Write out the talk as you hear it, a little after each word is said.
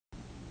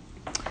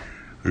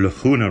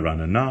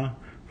Neran'na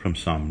from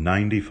Psalm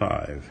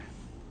 95.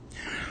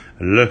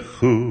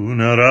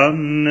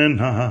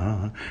 Neran'na,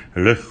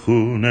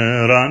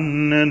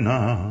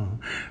 Neran'na,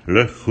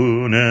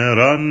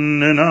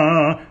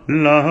 Neran'na,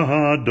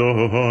 l'Adonai.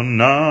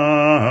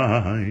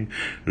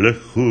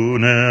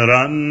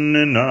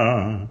 Neran'na,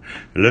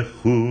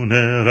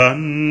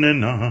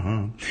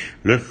 Neran'na,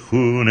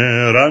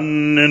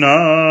 Neran'na,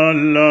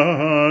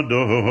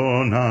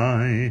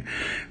 l'Adonai.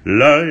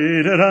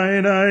 Lai da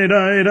dai dai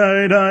dai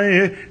dai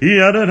dai,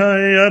 yada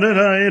dai yada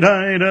dai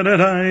dai da da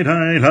dai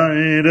dai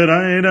dai da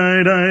dai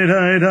dai dai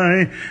dai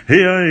dai,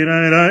 yai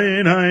dai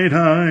dai dai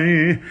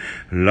dai,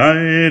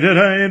 lai da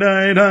dai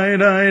dai dai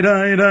dai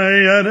dai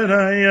dai, yada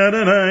dai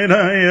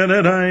dai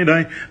yada dai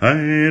dai,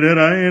 ai da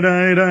dai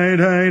dai dai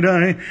dai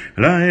dai,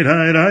 lai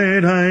dai dai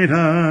dai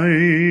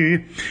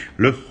dai.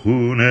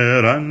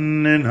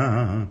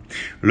 Neran'na,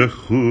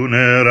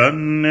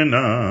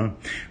 Neran'na,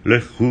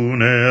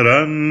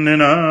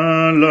 Neran'na,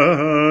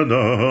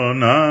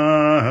 l'Adonai.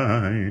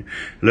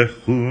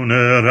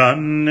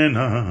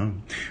 Neran'na,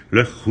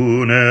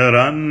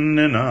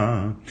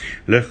 Neran'na,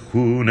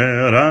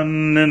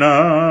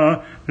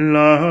 Neran'na,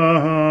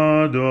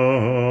 l'Adonai.